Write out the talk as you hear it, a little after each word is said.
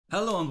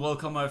Hello and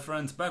welcome my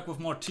friends, back with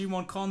more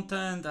T1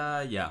 content.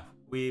 Yeah,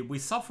 we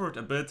suffered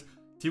a bit.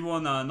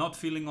 T1 not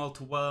feeling all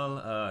too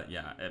well.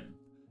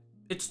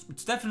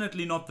 It's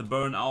definitely not the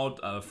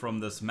burnout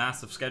from this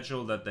massive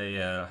schedule that they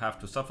have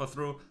to suffer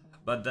through.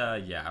 But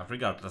yeah,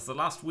 regardless, the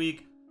last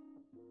week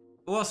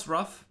was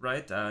rough,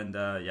 right? And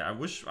yeah,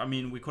 I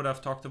mean, we could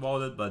have talked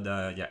about it, but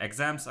yeah,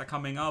 exams are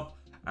coming up.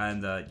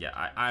 And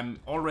yeah, I'm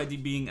already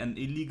being an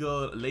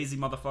illegal, lazy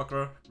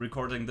motherfucker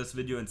recording this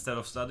video instead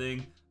of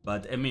studying.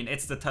 But I mean,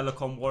 it's the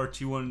Telecom War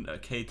T1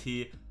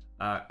 KT.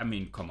 I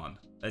mean, come on.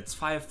 It's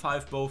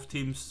 5-5, both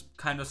teams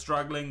kind of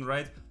struggling,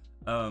 right?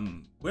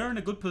 We're in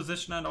a good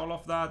position and all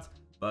of that.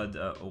 But,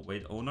 oh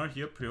wait, owner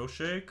here,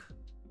 Prioshake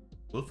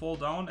will fall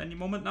down any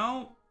moment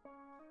now.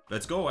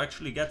 Let's go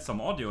actually get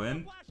some audio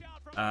in.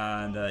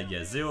 And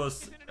yeah,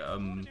 Zeus,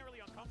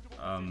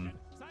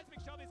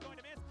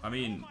 I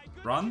mean,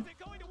 run.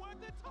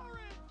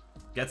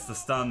 Gets the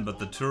stun, but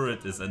the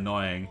turret is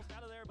annoying.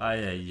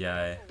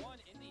 Ay.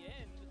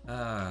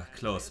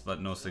 Close,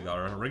 but no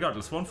cigar.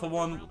 Regardless,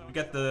 1-for-1, we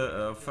get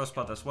the first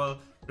part as well.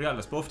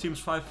 Regardless, both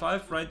teams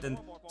 5-5, right? And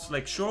it's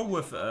like, sure,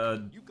 with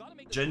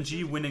Gen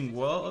G winning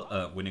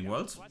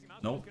Worlds,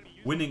 no,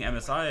 winning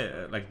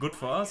MSI, like, good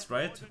for us,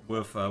 right?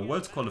 With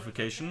Worlds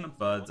qualification,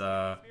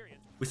 but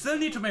we still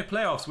need to make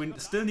playoffs. We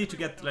still need to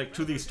get like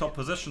to these top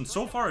positions.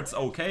 So far, it's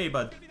okay,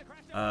 but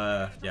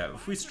yeah,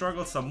 if we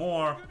struggle some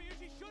more.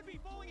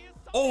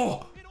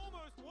 Oh!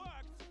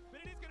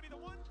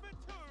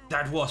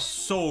 That was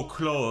so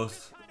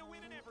close.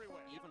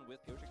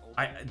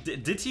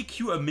 Did he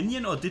Q a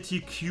minion or did he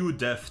Q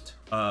Deft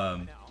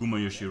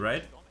GUMAS,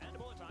 right?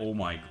 Oh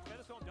my,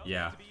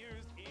 yeah.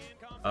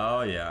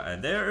 Oh yeah,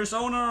 and there is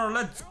owner,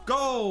 let's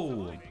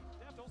go!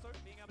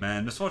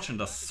 Man, Misfortune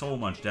does so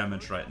much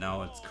damage right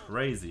now, it's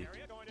crazy.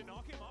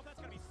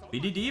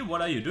 BDD,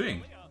 what are you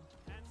doing?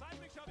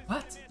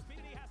 What?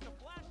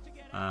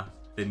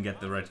 Didn't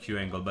get the right Q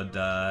angle, but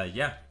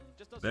yeah,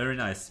 very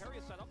nice.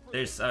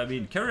 There's, I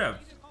mean, carrier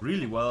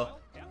really well.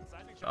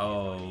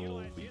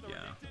 Oh,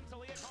 yeah.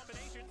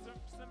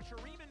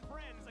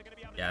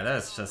 Yeah,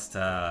 that's just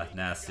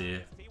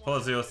nasty. Poor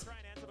Zeus.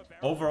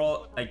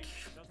 Overall, like,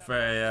 if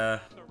I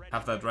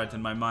have that right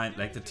in my mind,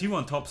 like the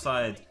T1 top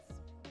side,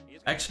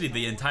 actually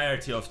the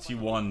entirety of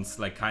T1's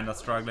like kind of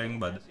struggling,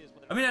 but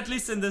I mean, at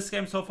least in this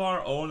game so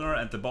far, owner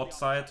and the bot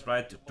side,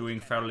 right, doing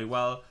fairly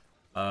well.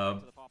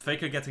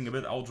 Faker getting a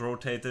bit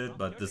out-rotated,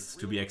 but this is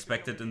to be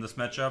expected in this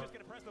matchup.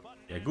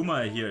 Yeah,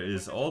 Guma here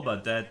is all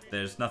but dead.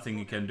 There's nothing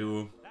he can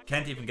do.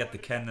 Can't even get the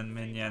cannon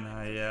minion.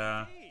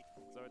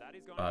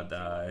 But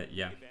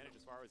yeah.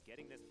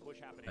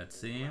 Let's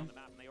see.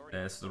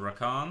 There's the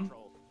Rakan.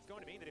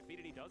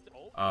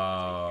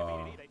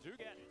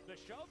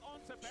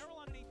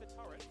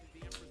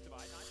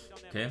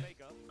 Okay.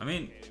 I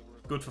mean,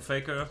 good for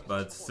Faker,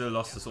 but still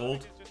lost his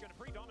ult.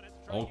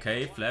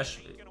 Okay, flash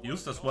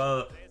used as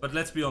well, but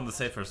let's be on the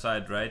safer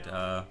side, right?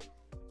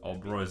 Oh,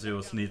 bro,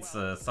 Zeus needs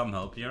some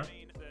help here.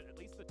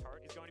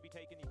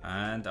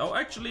 And, oh,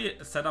 actually,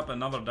 set up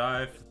another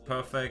dive.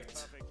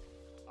 Perfect.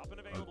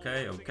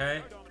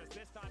 Okay.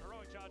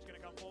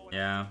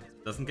 Yeah,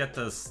 doesn't get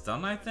the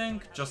stun, I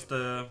think. Just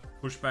the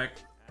pushback.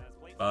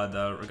 But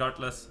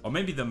regardless. Or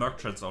maybe the Merc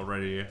Thread's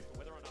already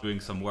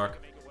doing some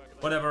work.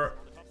 Whatever.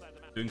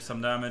 Doing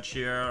some damage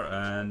here,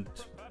 and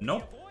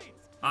nope.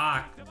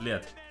 Ah,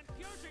 cleared.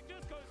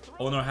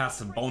 Owner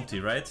has a bounty,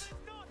 right?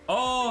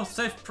 Oh,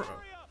 save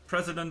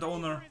President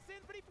Owner.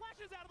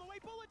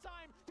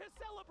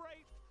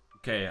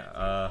 Okay,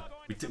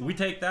 we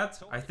take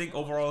that. I think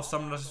overall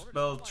Summoner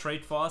Spell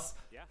trade for us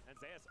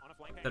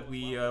that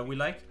we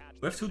like.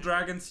 We have 2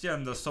 dragons here,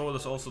 and the soul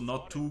is also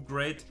not too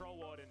great.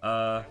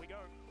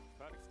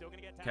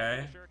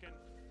 Okay,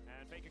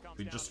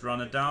 we just run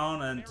it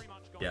down, and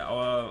yeah,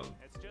 our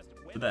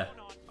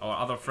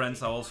other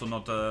friends are also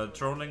not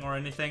trolling or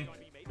anything.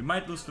 We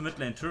might lose the mid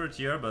lane turret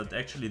here, but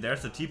actually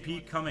there's a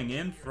TP coming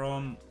in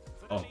from...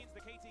 Oh,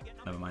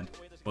 never mind.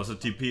 It was a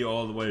TP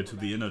all the way to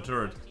the inner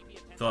turret.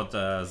 Thought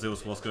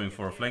Zeus was going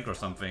for a flank or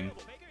something.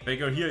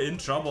 Faker here in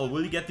trouble.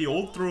 Will he get the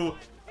ult through?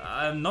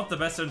 Not the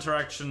best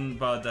interaction,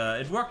 but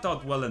it worked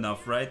out well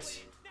enough, right?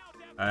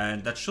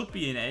 And that should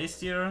be an ace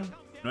here.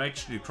 No,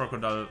 actually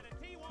Crocodile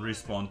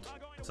respawned.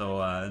 So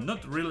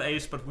not real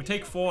ace, but we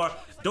take 4.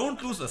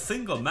 Don't lose a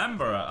single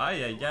member.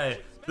 Ay.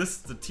 This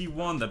is the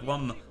T1 that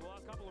won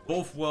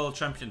both world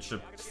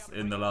championships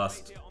in the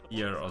last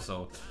year or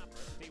so.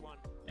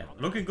 Yeah,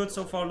 looking good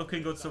so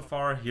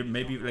far, Here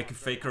maybe like a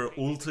Faker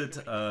ulted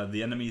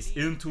the enemies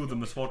into the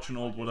Misfortune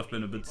ult would have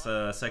been a bit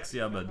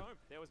sexier, but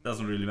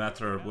doesn't really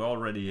matter. We're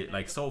already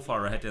like so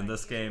far ahead in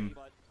this game.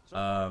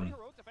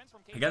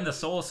 Again, the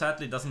soul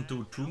sadly doesn't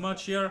do too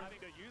much here.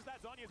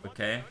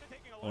 Okay,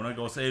 owner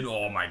goes in.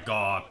 Oh my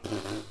god.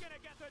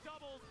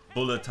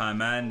 Bullet time,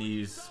 man.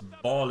 He's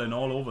balling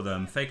all over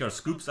them. Faker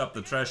scoops up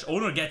the trash.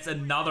 Owner gets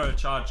another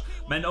charge.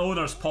 Man,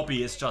 owner's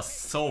poppy is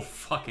just so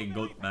fucking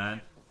good,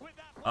 man.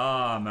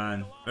 Ah,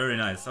 man. Very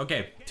nice.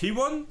 Okay,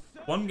 T1.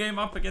 1 game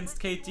up against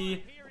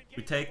KT.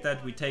 We take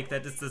that.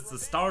 This is the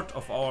start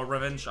of our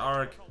revenge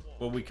arc.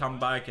 where we come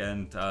back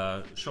and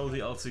show the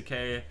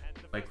LCK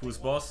like who's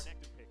boss.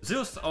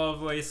 Zeus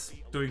always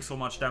doing so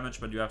much damage,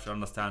 but you have to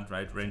understand,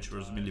 right? Range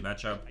versus melee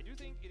matchup.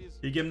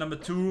 He game number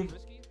 2.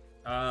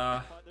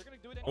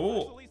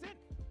 Oh,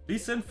 Lee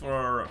Sin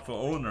for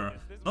owner.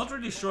 Not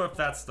really sure if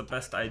that's the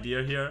best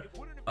idea here.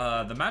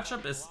 The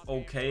matchup is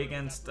okay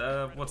against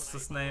what's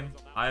his name?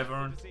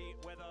 Ivern.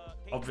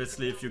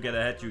 Obviously, if you get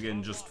ahead, you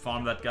can just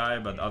farm that guy,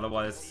 but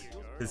otherwise,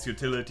 his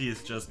utility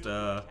is just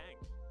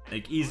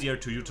like easier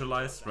to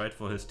utilize, right,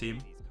 for his team.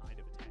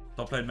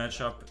 Top lane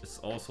matchup is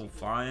also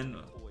fine,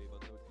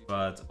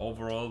 but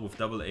overall with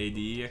double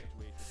AD,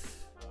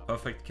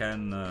 Perfect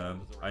can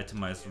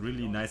itemize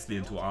really nicely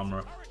into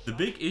armor. The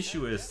big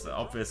issue is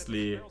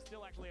obviously,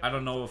 I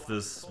don't know if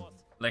this,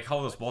 like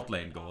how this bot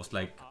lane goes.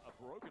 Like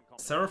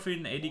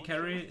Seraphine AD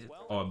carry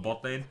or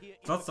bot lane,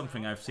 it's not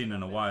something I've seen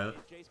in a while,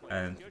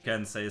 and you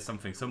can say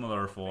something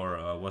similar for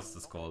what's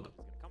this called,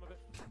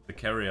 the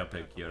carrier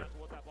pick here.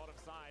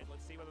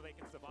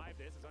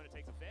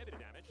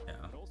 Yeah.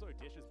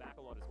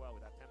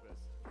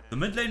 The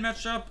mid lane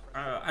matchup,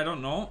 I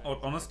don't know,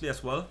 honestly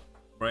as well,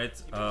 right?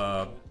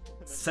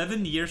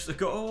 7 years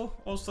ago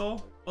or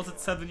so, was it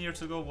 7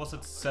 years ago? Was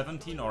it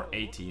 17 or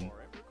 18?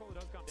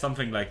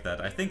 Something like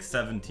that. I think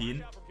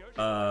 17.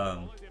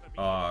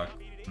 Oh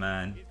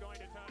man,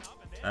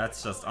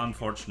 that's just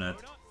unfortunate.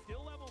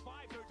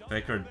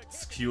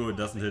 Faker's Q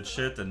doesn't hit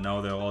shit, and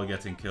now they're all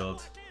getting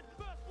killed.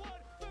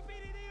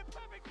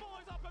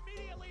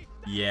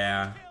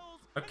 Yeah.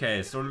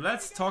 Okay, so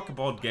let's talk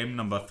about game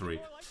number 3.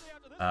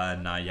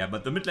 Yeah,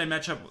 but the mid lane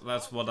matchup,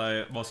 that's what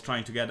I was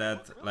trying to get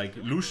at. Like,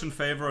 Lucian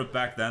favorite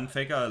back then.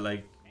 Faker,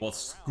 like, was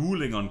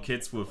schooling on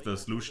kids with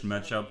this Lucian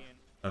matchup.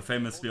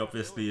 Famously,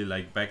 obviously,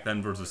 like, back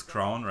then versus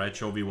Crown, right?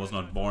 Chovy was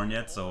not born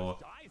yet, so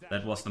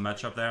that was the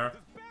matchup there.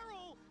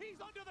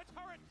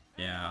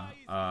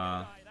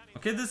 Yeah,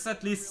 okay, this is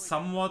at least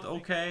somewhat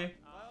okay.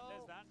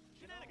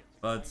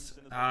 But,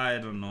 I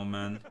don't know,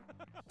 man.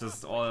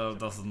 Just all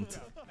doesn't,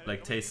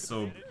 like, taste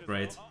so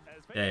great.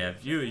 Yeah,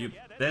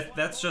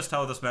 that's just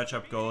how this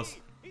matchup goes.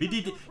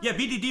 BDD, yeah,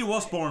 BDD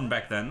was born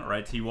back then,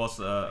 right? He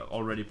was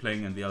already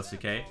playing in the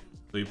LCK,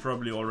 so he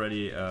probably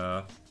already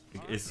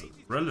is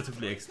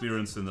relatively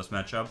experienced in this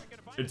matchup.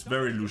 It's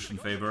very Lucian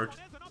favored,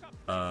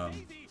 yeah.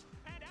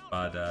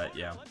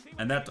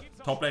 And that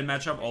top lane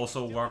matchup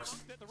also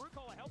works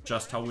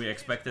just how we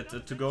expected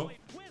it to go.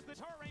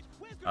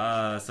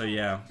 So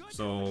yeah,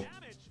 so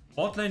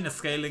bot lane is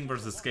scaling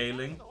versus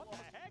scaling.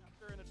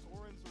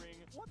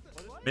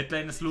 Mid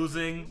lane is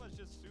losing,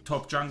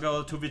 top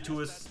jungle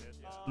 2v2 is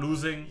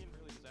losing.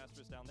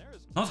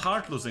 Not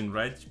hard losing,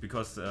 right?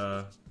 Because,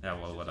 yeah,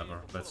 well,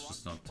 whatever. Let's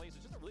just not.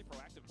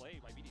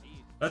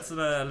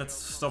 Let's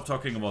stop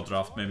talking about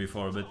draft maybe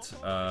for a bit.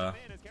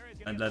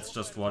 And let's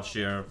just watch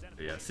here.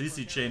 Yeah,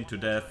 CC chain to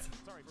death.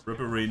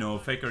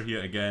 Ripperino, Faker here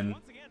again.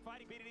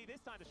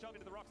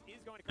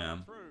 Yeah.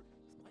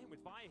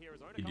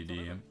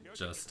 BDD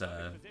just,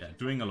 yeah,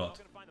 doing a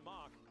lot.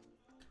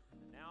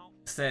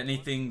 Is there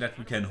anything that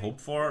we can hope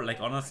for?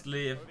 Like,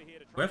 honestly,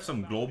 we have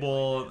some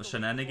global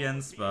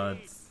shenanigans, but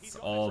it's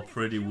all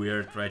pretty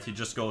weird, right? He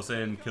just goes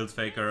in, kills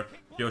Faker,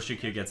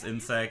 Yoshiki gets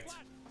insect.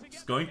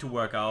 It's going to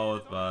work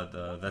out, but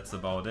that's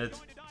about it.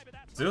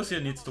 Zeus here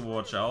needs to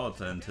watch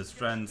out, and his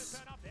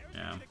friends,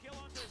 yeah.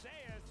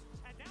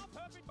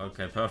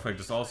 Okay, Perfect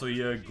is also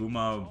here.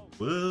 Guma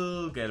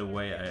will get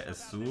away, I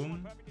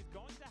assume.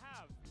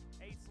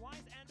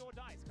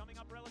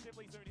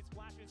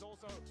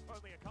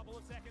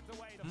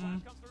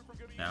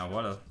 Yeah,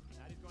 what a...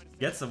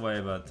 Gets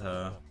away, but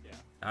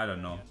I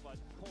don't know.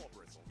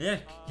 Yeah,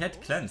 he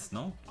had cleansed,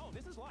 no?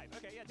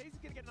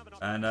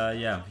 And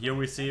yeah, here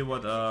we see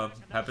what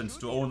happens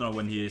to Owner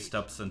when he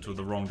steps into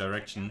the wrong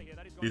direction.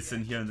 He's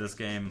in here in this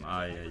game.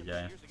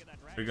 Yeah.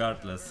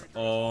 Regardless.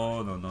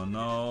 Oh,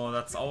 no.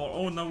 That's our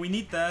Owner. We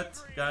need that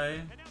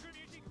guy.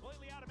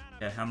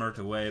 Yeah, hammered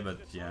away, but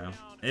yeah.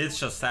 It's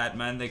just sad,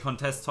 man. They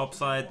contest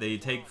topside. They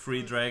take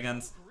 3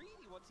 dragons.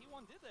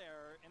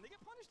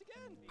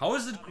 How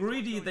is it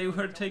greedy? They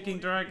were taking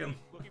dragon.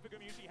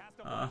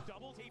 I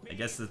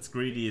guess it's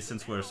greedy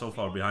since we're so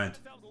far behind.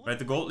 Right,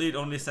 the gold lead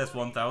only says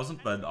 1000,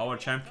 but our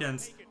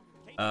champions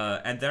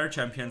and their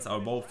champions are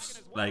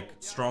both like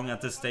strong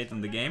at this state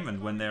in the game,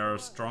 and when they are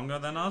stronger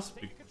than us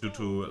due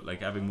to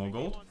like having more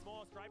gold,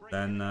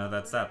 then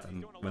that's that.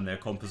 And when their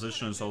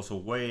composition is also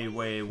way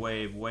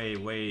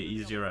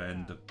easier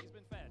and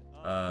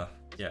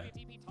yeah,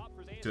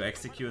 to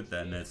execute,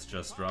 then it's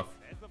just rough.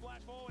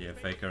 Yeah,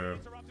 Faker,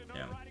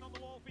 yeah.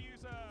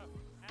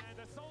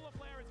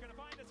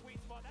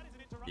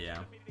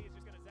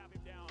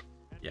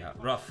 Yeah,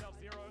 rough.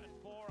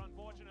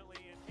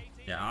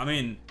 Yeah, I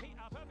mean,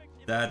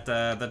 that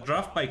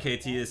draft by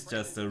KT is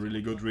just a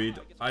really good read.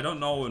 I don't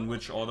know in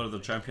which order the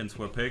champions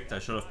were picked. I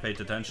should have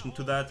paid attention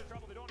to that.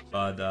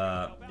 But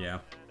yeah,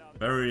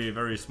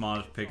 very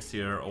smart picks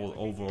here all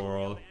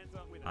overall.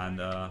 And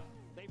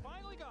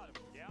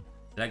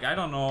like, I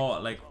don't know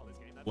like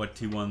what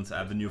T1's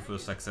avenue for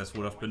success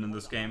would have been in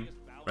this game.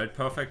 Right? right?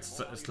 Perfect,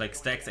 it's like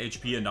stacks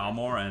HP and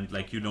armor, and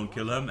like you don't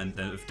kill him, and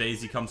then if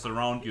Daisy comes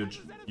around,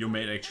 you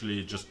may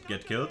actually just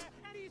get killed.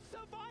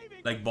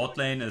 Like bot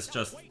lane is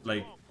just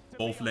like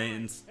both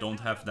lanes don't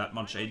have that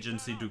much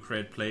agency to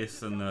create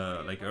plays in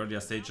the like earlier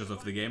stages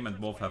of the game, and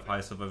both have high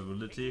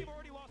survivability,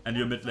 and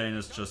your mid lane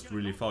is just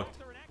really fucked.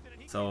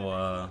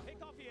 So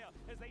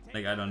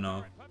like I don't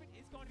know.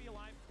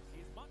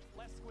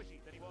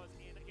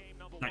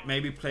 Like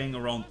maybe playing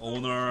around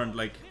owner and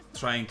like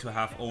trying to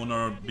have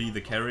owner be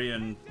the carry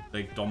and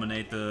like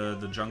dominate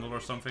the jungle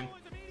or something.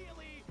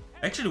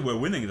 Actually, we're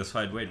winning this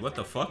fight. Wait, what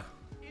the fuck?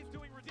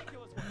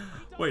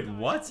 Wait,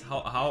 what?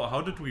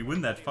 How did we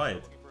win that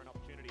fight?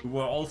 We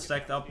were all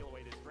stacked up.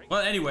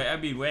 Well, anyway, I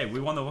mean, wait, we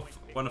wanna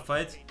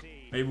fight.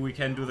 Maybe we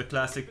can do the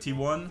classic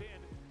T1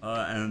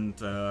 and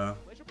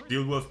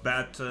deal with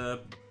bad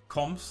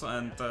comps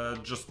and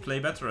just play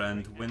better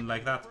and win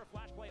like that.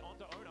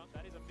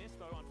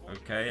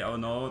 Okay, oh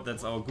no,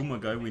 that's our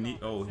Guma guy. We need.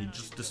 Oh, he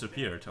just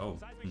disappeared. Oh.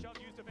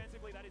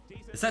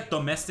 Is that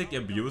domestic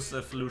abuse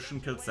if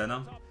Lucian killed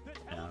Senna?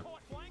 Yeah.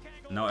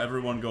 Now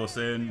everyone goes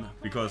in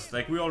because,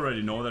 like, we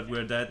already know that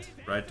we're dead,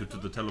 right? Due to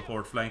the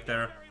teleport flank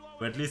there.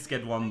 We at least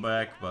get one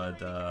back, but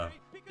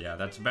yeah,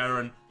 that's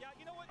Baron.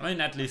 I mean,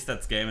 at least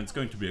that's game. It's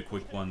going to be a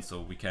quick one,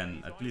 so we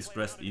can at least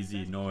rest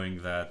easy knowing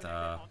that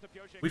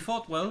we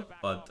fought well,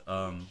 but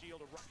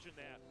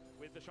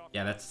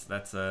yeah,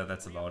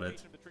 that's about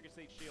it.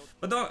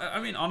 But I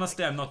mean,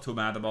 honestly, I'm not too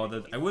mad about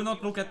it. I will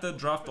not look at the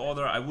draft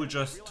order. I will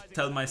just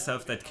tell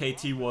myself that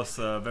KT was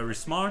very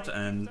smart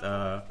and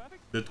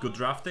did good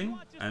drafting,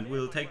 and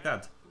we'll take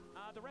that.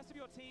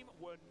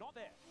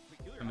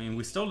 I mean,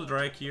 we stole the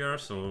drag here,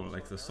 so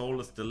like the soul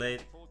is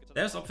delayed.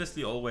 There's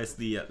obviously always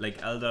the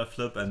like Elder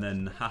flip, and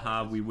then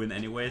haha, we win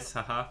anyways,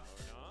 haha.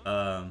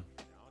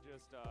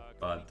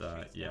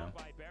 Yeah.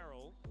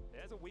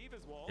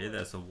 Okay,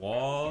 there's a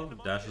wall,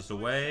 dashes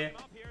away,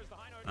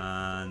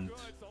 and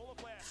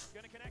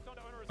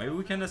maybe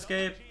we can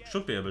escape.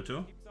 Should be able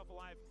to,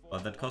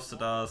 but that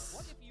costed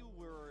us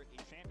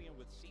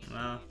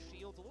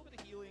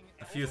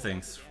a few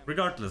things.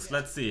 Regardless,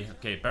 let's see.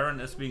 Okay, Baron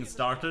is being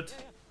started,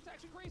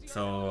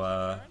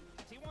 so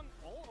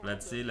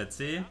let's see.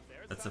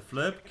 That's a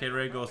flip.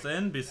 K-Ray goes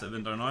in, beats a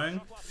winter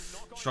annoying.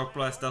 Shock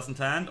Blast doesn't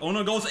land.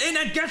 Ono goes in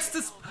and gets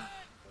this.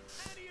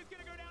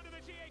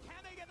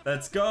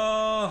 Let's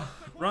go!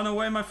 Run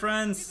away, my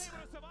friends!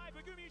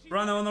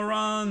 Run on the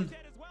run!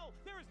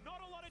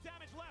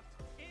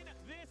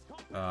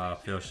 Ah,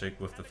 Pioshik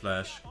with the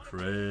flash.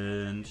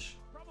 Cringe.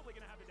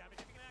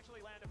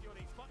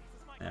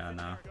 Yeah,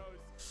 nah.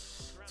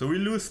 So we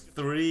lose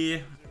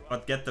 3,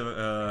 but get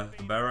the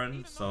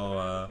Baron,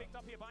 so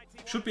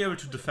should be able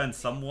to defend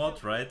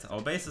somewhat, right?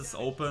 Our base is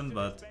open,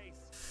 but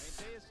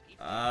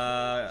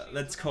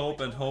let's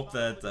cope and hope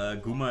that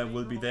Guma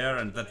will be there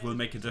and that will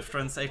make a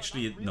difference.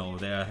 Actually, no,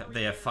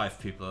 they have 5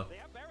 people.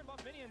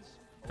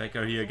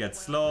 Faker here gets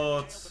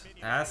slowed,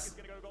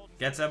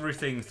 gets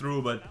everything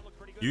through, but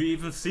you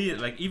even see it,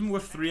 like even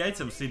with 3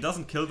 items, he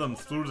doesn't kill them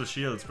through the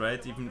shields,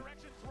 right? Even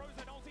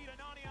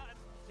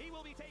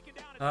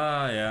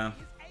yeah.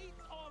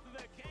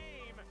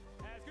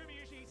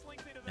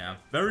 Yeah,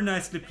 very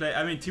nicely played.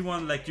 I mean,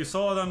 T1, like you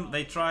saw them,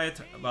 they tried,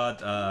 but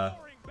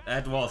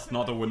that was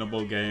not a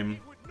winnable game.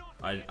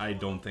 I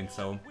don't think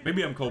so.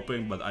 Maybe I'm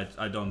coping, but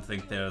I don't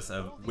think there's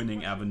a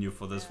winning avenue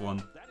for this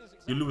one.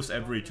 You lose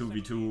every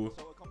 2v2,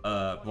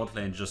 bot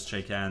lane just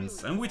shake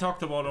hands, and we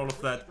talked about all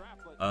of that.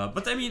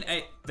 But I mean,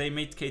 they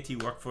made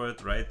KT work for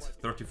it, right?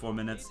 34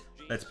 minutes.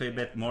 Let's pay a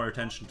bit more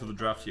attention to the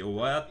draft here.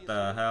 What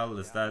the hell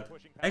is that?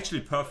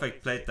 Actually,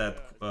 Perfect played that,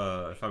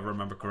 if I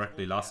remember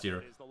correctly, last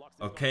year.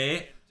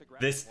 Okay,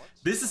 this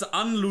is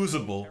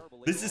unlosable.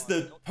 This is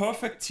the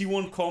perfect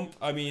T1 comp.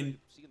 I mean,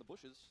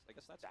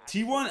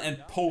 T1 and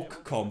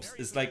poke comps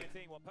is like,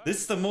 this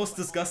is the most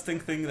disgusting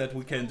thing that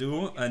we can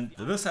do, and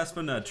this has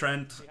been a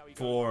trend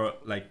for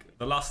like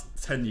the last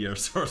 10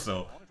 years or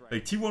so.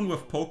 Like T1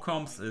 with poke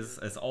comps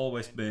has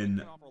always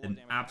been an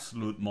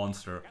absolute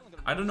monster.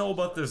 I don't know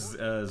about this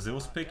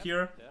Zeus pick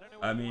here.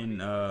 I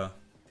mean, okay,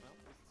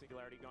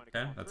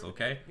 that's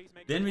okay.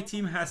 The enemy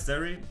team has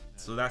Zeri,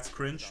 so that's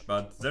cringe,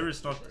 but Zeri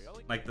is not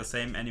like the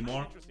same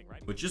anymore,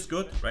 which is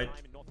good, right?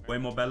 Way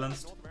more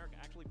balanced.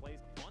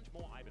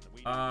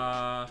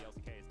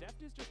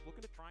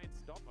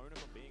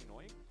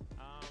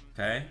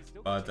 Okay,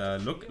 but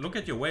look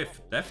at your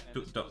wave, Deft.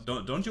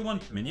 Don't you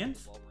want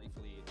minions?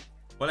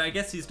 Well, I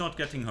guess he's not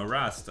getting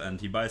harassed and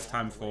he buys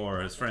time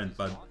for his friend,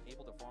 but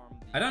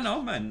I don't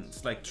know, man.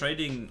 It's like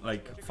trading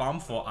like farm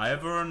for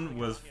Ivern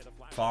with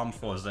farm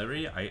for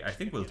Zeri. I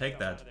think we'll take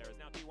that.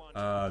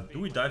 Do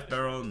we dive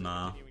barrel?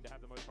 Nah.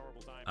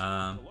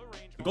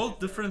 The gold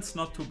difference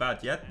not too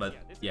bad yet, but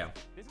yeah.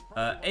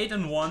 8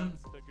 and 1.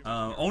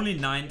 Only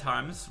 9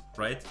 times,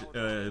 right?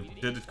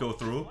 Did it go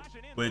through?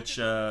 Which,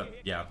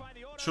 yeah,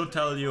 should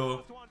tell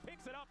you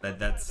that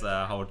that's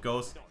how it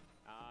goes.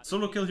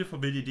 Solo kill here for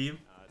BDD,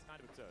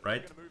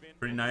 right?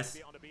 Pretty nice.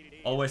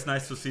 Always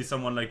nice to see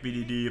someone like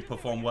BDD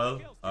perform well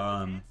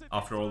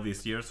after all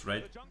these years,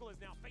 right?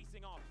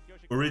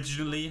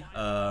 Originally,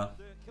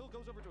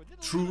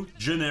 true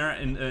Jin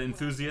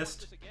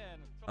enthusiast.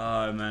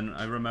 Man,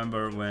 I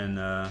remember when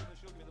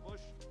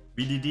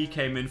BDD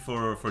came in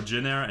for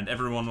Jin and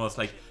everyone was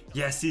like,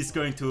 yes, he's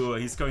going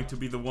to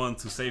be the one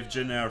to save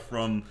Jin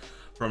from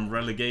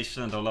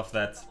relegation and all of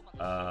that.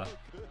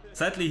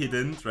 Sadly, he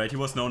didn't. Right? He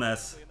was known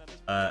as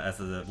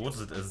a what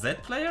was it, a Z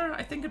player?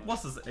 I think it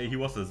was. He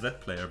was a Z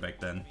player back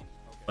then.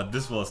 But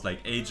this was like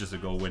ages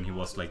ago when he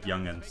was like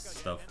young and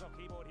stuff.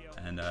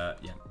 And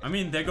yeah, I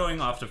mean, they're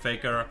going after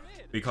Faker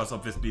because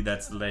obviously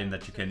that's the lane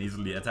that you can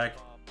easily attack.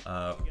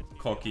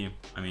 Corki,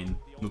 I mean,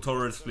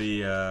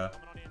 notoriously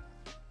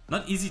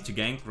not easy to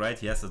gank, right?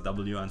 He has a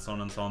W and so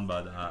on,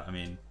 but I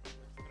mean,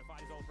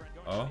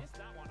 oh,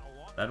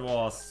 that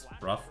was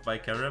rough by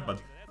Carrier,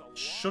 but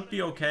should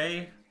be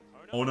okay.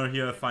 Owner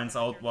here finds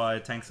out why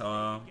tanks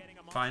are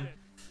fine,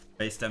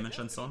 base damage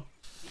and so on.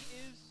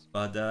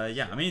 But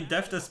yeah, I mean,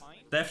 Deft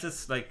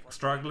is like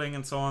struggling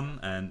and so on,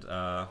 and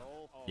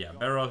yeah,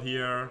 Beryl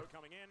here.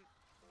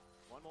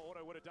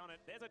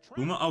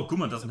 Guma, oh,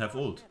 Guma doesn't have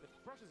ult.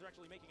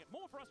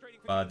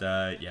 But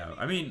yeah,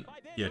 I mean,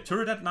 yeah,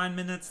 turret at 9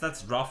 minutes,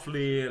 that's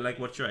roughly like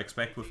what you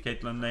expect with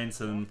Caitlyn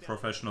lanes in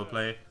professional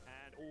play.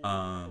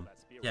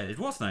 Yeah, it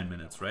was 9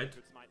 minutes, right?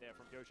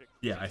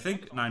 Yeah, I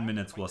think 9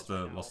 minutes was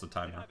the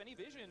timer.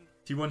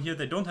 T1 here,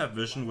 they don't have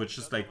vision, which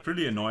is like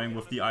pretty annoying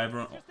with the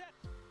Ivan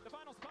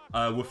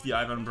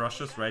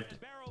brushes, right?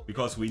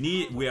 Because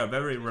we are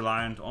very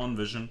reliant on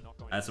vision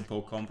as a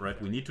poke comp, right?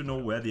 We need to know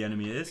where the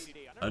enemy is.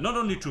 Not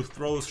only to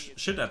throw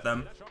shit at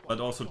them, but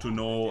also to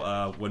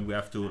know when we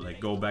have to like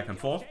go back and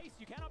forth.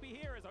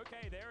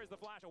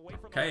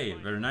 Okay,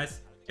 very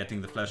nice.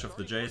 Getting the flash of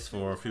the Jace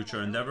for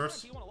future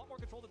endeavors.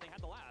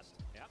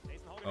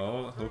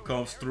 Oh, hook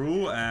comes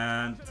through,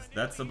 and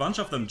that's a bunch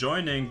of them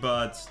joining,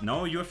 but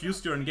no, you have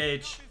used your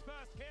engage.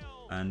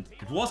 And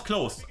it was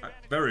close,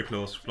 very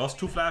close. Lost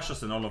 2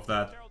 flashes and all of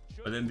that.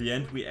 But in the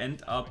end, we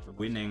end up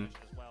winning.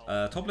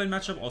 Top lane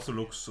matchup also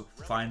looks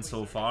fine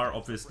so far.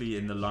 Obviously,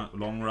 in the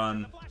long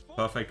run,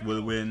 Perfect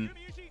will win.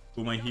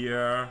 Guma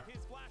here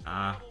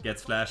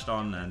gets flashed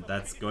on, and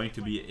that's going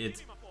to be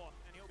it.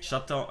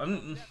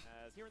 Shutdown,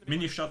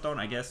 mini shutdown,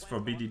 I guess,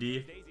 for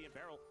BDD.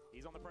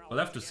 We'll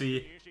have to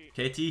see.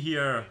 KT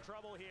here.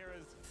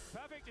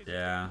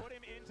 Yeah,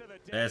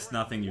 there's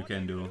nothing you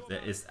can do.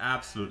 There is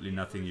absolutely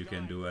nothing you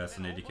can do as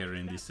an AD carry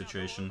in these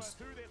situations.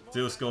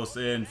 Zeus goes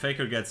in,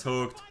 Faker gets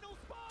hooked.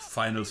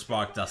 Final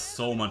Spark does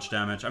so much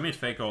damage. I mean,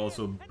 Faker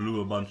also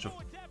blew a bunch of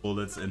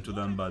bullets into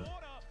them, but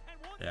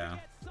yeah.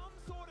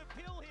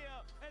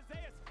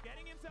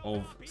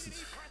 Oh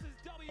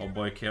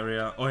boy,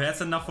 Carrier. Oh, he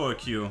has enough for a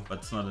Q, but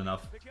it's not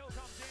enough.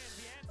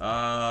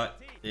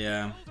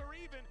 Yeah.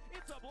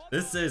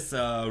 This is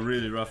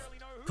really rough.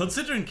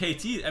 Considering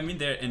KT, I mean,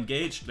 they're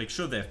engaged. Like,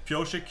 sure, they have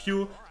Pyoshik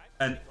Q,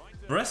 and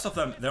the rest of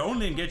them, they're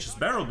only engaged as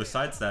Beryl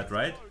besides that,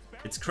 right?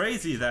 It's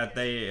crazy that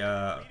they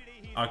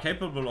are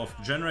capable of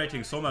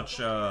generating so much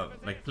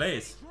like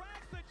plays.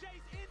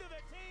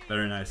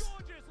 Very nice.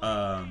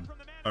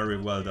 Very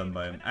well done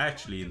by him.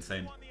 Actually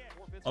insane.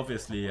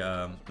 Obviously,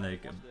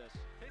 like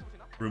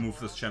remove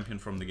this champion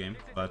from the game,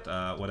 but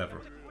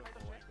whatever.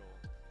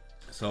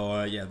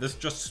 So yeah, this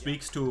just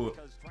speaks to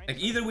like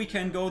either we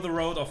can go the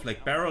road of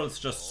like Beryl's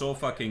just so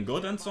fucking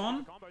good and so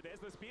on,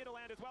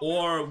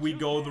 or we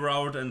go the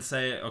route and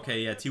say,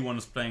 okay, yeah, T1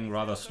 is playing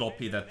rather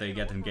sloppy that they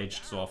get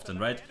engaged so often,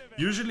 right?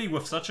 Usually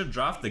with such a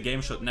draft, the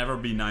game should never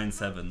be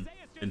 9-7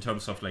 in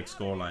terms of like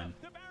scoreline.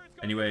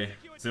 Anyway,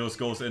 Zeus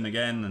goes in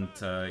again, and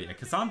yeah,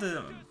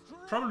 Cassante,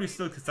 probably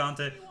still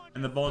Cassante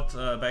in the bot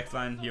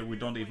backline here. We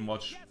don't even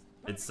watch.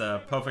 It's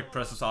perfect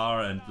presses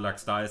R and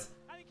Lux dies,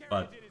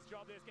 but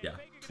yeah,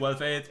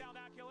 12-8.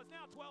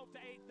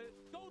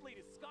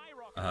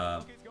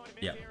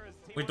 Yeah,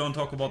 we don't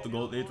talk about the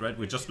gold lead, right?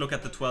 We just look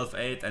at the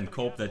 12-8 and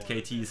cope that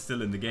KT is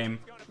still in the game.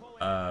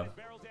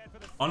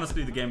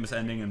 Honestly, the game is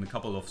ending in a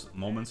couple of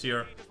moments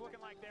here.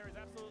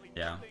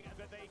 Yeah,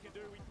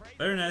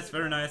 very nice,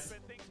 very nice.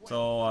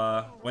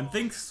 So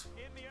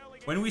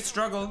when we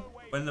struggle,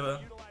 when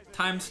the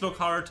times look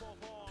hard,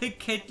 pick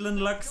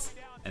Caitlyn Lux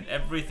and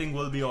everything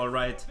will be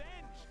alright.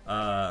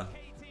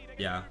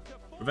 Yeah,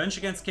 revenge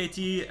against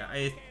KT.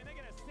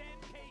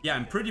 Yeah,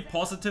 I'm pretty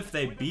positive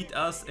they beat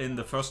us in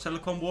the first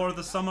Telecom War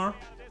this summer.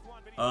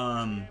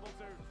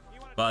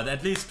 But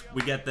at least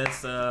we get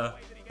this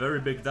very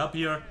big dub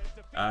here.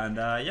 And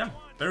yeah,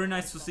 very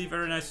nice to see,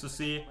 very nice to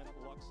see.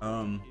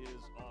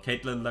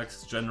 Caitlyn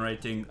Lux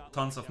generating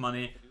tons of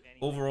money.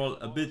 Overall,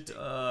 a bit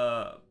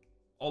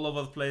all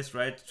over the place,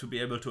 right? To be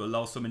able to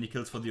allow so many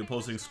kills for the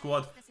opposing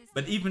squad.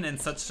 But even in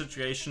such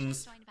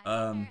situations,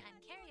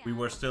 we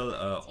were still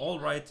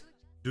alright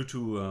due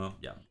to,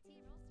 yeah,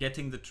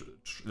 getting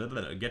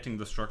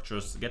the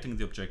structures, getting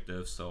the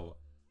objectives. So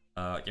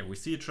yeah, we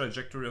see a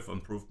trajectory of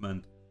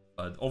improvement,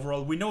 but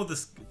overall we know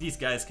these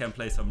guys can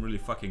play some really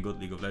fucking good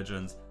League of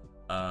Legends.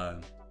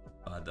 But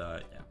yeah,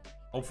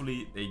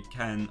 hopefully they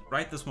can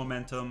ride this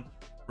momentum,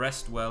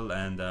 rest well,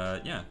 and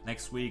yeah,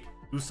 next week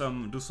do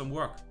some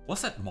work.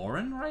 Was that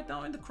Morin right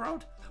now in the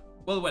crowd?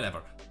 Well,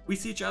 whatever. We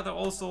see each other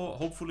also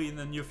hopefully in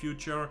the near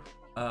future.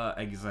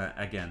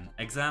 again,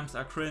 exams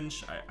are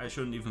cringe. I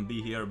shouldn't even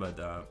be here, but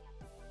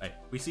hey,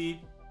 we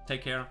see.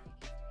 Take care.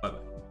 Bye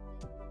bye.